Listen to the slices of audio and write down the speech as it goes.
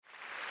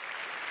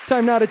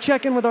Time now to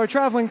check in with our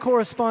traveling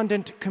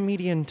correspondent,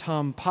 comedian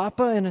Tom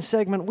Papa, in a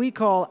segment we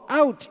call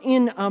Out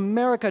in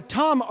America.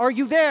 Tom, are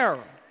you there?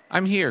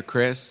 I'm here,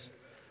 Chris.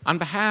 On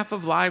behalf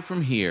of Live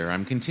From Here,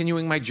 I'm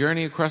continuing my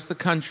journey across the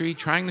country,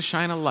 trying to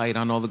shine a light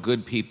on all the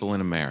good people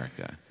in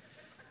America.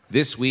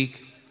 This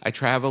week, I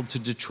traveled to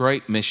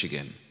Detroit,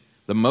 Michigan,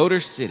 the Motor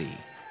City,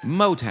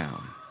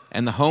 Motown,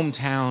 and the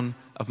hometown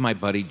of my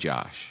buddy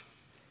Josh.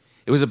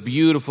 It was a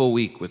beautiful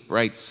week with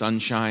bright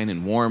sunshine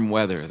and warm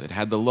weather that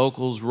had the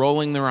locals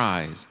rolling their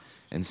eyes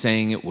and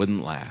saying it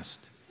wouldn't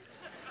last.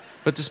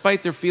 But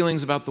despite their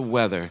feelings about the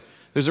weather,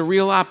 there's a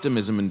real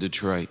optimism in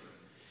Detroit.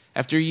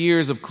 After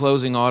years of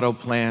closing auto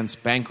plants,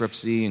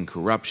 bankruptcy, and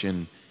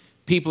corruption,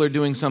 people are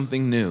doing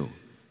something new.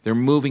 They're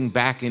moving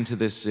back into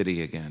this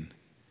city again.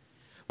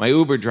 My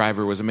Uber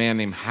driver was a man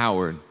named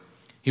Howard.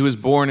 He was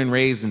born and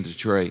raised in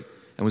Detroit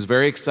and was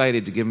very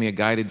excited to give me a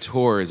guided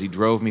tour as he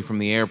drove me from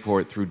the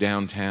airport through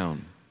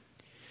downtown.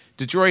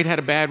 Detroit had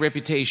a bad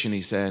reputation,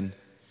 he said.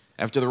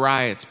 After the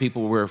riots,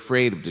 people were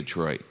afraid of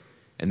Detroit,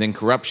 and then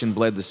corruption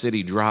bled the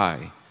city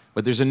dry.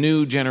 But there's a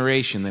new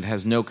generation that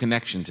has no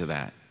connection to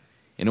that.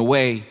 In a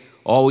way,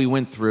 all we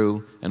went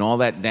through and all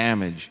that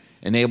damage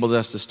enabled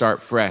us to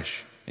start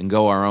fresh and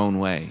go our own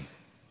way.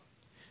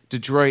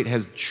 Detroit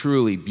has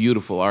truly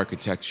beautiful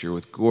architecture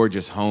with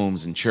gorgeous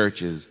homes and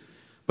churches,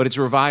 but its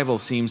revival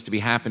seems to be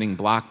happening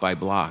block by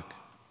block.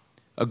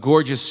 A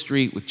gorgeous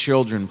street with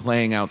children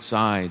playing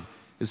outside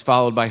is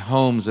followed by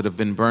homes that have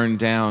been burned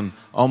down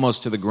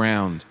almost to the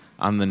ground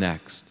on the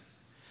next.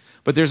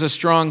 But there's a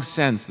strong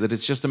sense that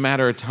it's just a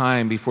matter of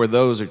time before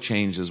those are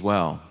changed as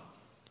well.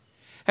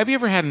 Have you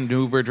ever had an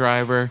Uber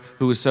driver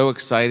who was so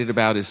excited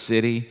about his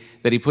city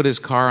that he put his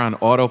car on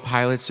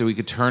autopilot so he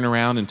could turn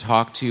around and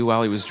talk to you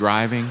while he was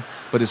driving,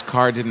 but his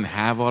car didn't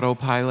have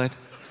autopilot?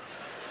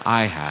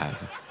 I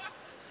have.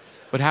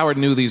 But Howard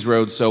knew these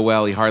roads so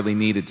well he hardly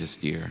needed to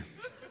steer.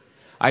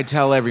 I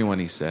tell everyone,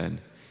 he said,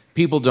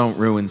 people don't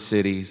ruin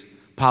cities.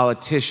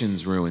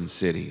 Politicians ruin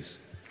cities.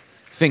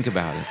 Think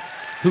about it.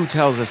 Who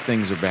tells us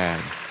things are bad?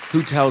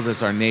 Who tells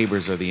us our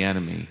neighbors are the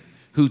enemy?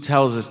 Who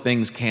tells us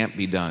things can't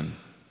be done?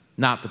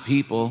 Not the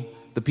people.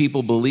 The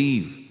people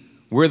believe.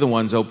 We're the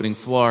ones opening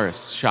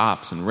florists,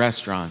 shops, and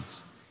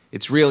restaurants.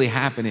 It's really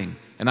happening,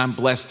 and I'm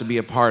blessed to be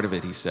a part of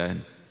it, he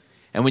said.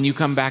 And when you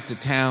come back to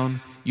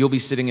town, you'll be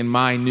sitting in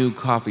my new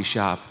coffee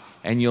shop,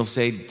 and you'll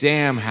say,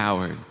 damn,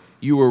 Howard,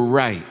 you were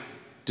right.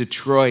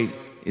 Detroit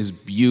is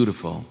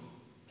beautiful.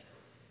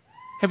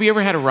 Have you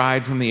ever had a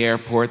ride from the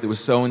airport that was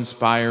so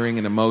inspiring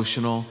and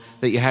emotional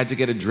that you had to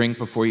get a drink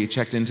before you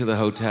checked into the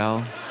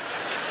hotel?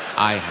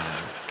 I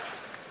have.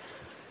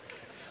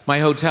 My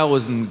hotel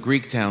was in the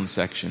Greektown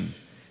section.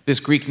 This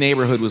Greek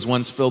neighborhood was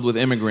once filled with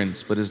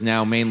immigrants, but is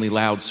now mainly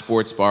loud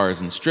sports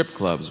bars and strip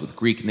clubs with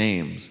Greek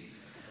names.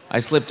 I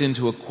slipped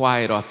into a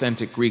quiet,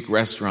 authentic Greek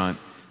restaurant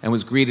and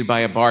was greeted by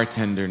a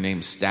bartender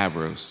named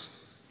Stavros.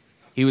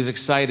 He was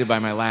excited by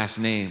my last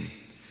name.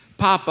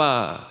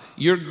 Papa,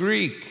 you're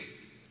Greek.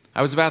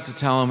 I was about to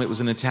tell him it was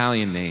an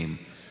Italian name,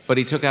 but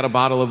he took out a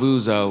bottle of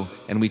ouzo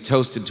and we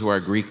toasted to our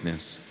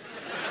Greekness.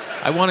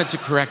 I wanted to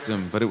correct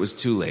him, but it was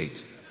too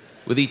late.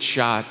 With each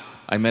shot,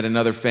 I met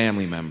another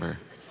family member,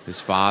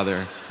 his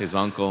father, his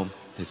uncle,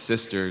 his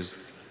sisters.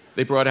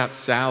 They brought out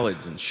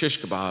salads and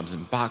shish kebabs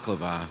and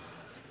baklava.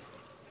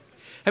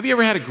 Have you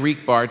ever had a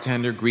Greek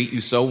bartender greet you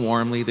so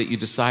warmly that you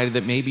decided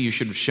that maybe you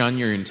should shun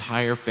your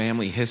entire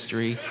family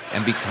history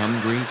and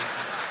become Greek?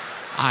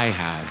 I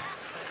have.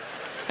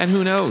 And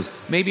who knows,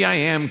 maybe I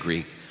am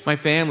Greek. My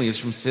family is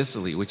from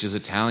Sicily, which is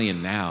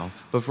Italian now,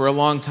 but for a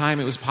long time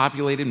it was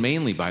populated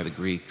mainly by the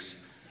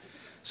Greeks.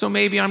 So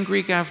maybe I'm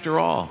Greek after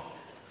all.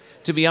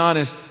 To be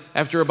honest,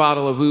 after a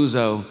bottle of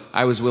ouzo,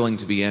 I was willing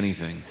to be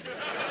anything.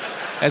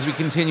 As we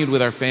continued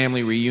with our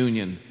family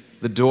reunion,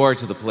 the door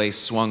to the place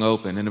swung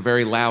open and a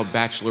very loud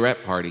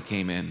bachelorette party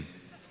came in.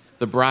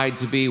 The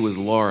bride-to-be was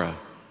Laura.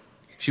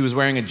 She was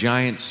wearing a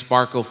giant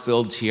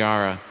sparkle-filled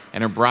tiara,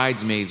 and her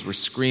bridesmaids were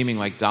screaming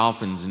like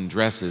dolphins in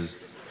dresses.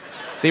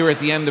 They were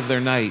at the end of their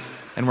night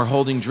and were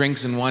holding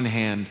drinks in one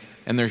hand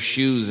and their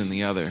shoes in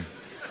the other.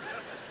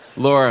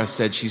 Laura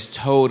said she's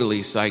totally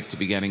psyched to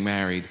be getting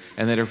married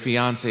and that her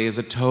fiancé is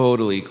a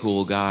totally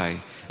cool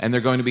guy and they're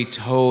going to be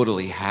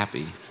totally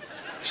happy.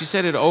 She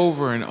said it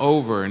over and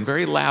over and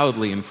very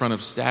loudly in front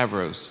of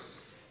Stavros.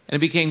 And it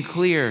became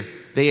clear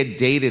they had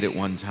dated at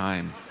one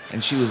time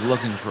and she was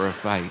looking for a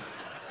fight.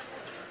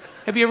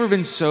 Have you ever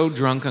been so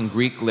drunk on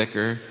Greek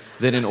liquor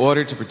that in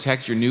order to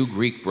protect your new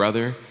Greek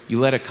brother, you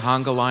led a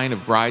conga line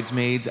of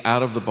bridesmaids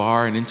out of the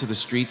bar and into the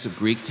streets of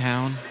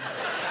Greektown?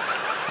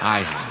 I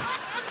have.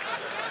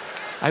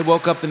 I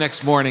woke up the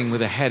next morning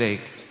with a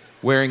headache,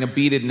 wearing a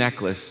beaded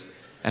necklace,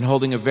 and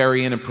holding a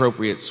very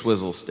inappropriate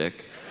swizzle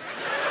stick.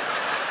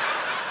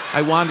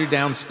 I wandered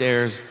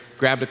downstairs,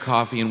 grabbed a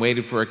coffee, and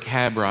waited for a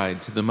cab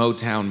ride to the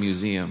Motown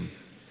Museum.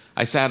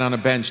 I sat on a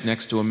bench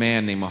next to a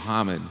man named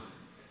Mohammed.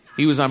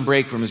 He was on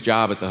break from his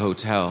job at the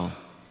hotel.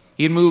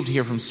 He had moved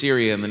here from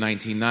Syria in the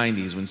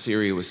 1990s when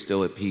Syria was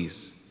still at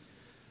peace.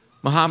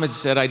 Mohammed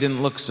said I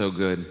didn't look so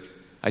good.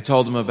 I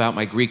told him about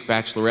my Greek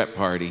bachelorette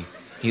party.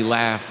 He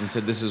laughed and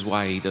said this is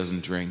why he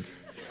doesn't drink.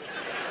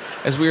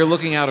 As we were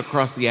looking out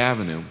across the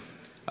avenue,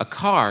 a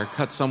car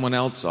cut someone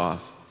else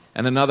off,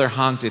 and another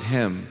honked at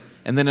him,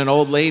 and then an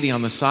old lady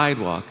on the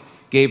sidewalk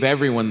gave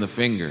everyone the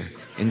finger,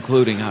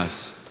 including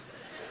us.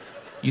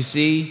 You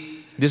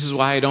see, this is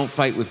why I don't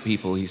fight with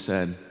people, he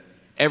said.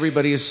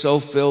 Everybody is so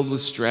filled with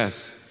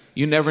stress.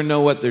 You never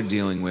know what they're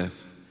dealing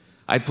with.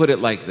 I put it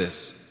like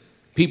this.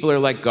 People are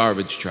like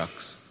garbage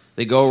trucks.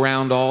 They go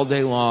around all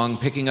day long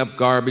picking up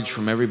garbage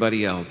from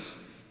everybody else.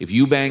 If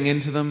you bang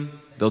into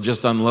them, they'll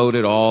just unload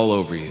it all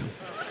over you.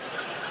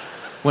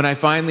 When I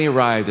finally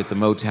arrived at the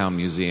Motown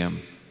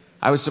Museum,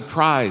 I was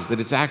surprised that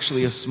it's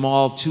actually a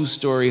small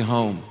 2-story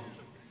home.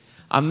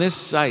 On this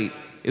site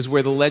is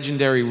where the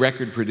legendary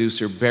record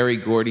producer Berry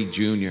Gordy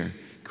Jr.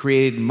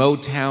 created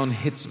Motown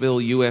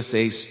Hitsville,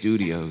 USA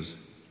Studios.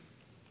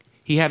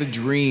 He had a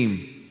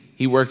dream,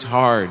 he worked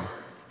hard,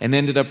 and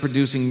ended up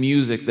producing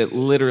music that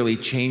literally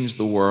changed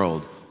the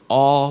world,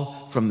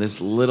 all from this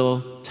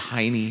little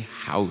tiny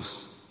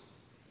house.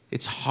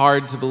 It's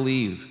hard to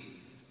believe,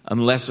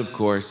 unless, of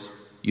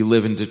course, you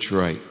live in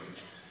Detroit,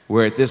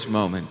 where at this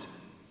moment,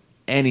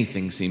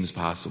 anything seems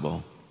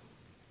possible.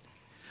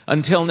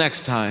 Until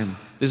next time,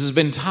 this has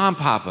been Tom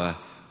Papa,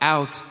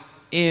 out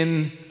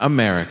in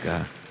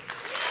America.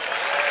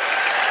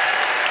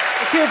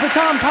 Let's hear it for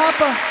Tom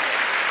Papa.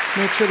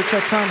 Make sure to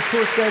check Tom's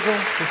tour schedule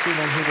to see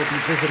when he will be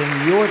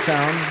visiting your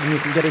town. And you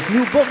can get his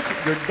new book,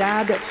 Your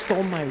Dad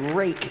Stole My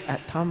Rake,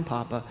 at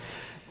tompapa.com.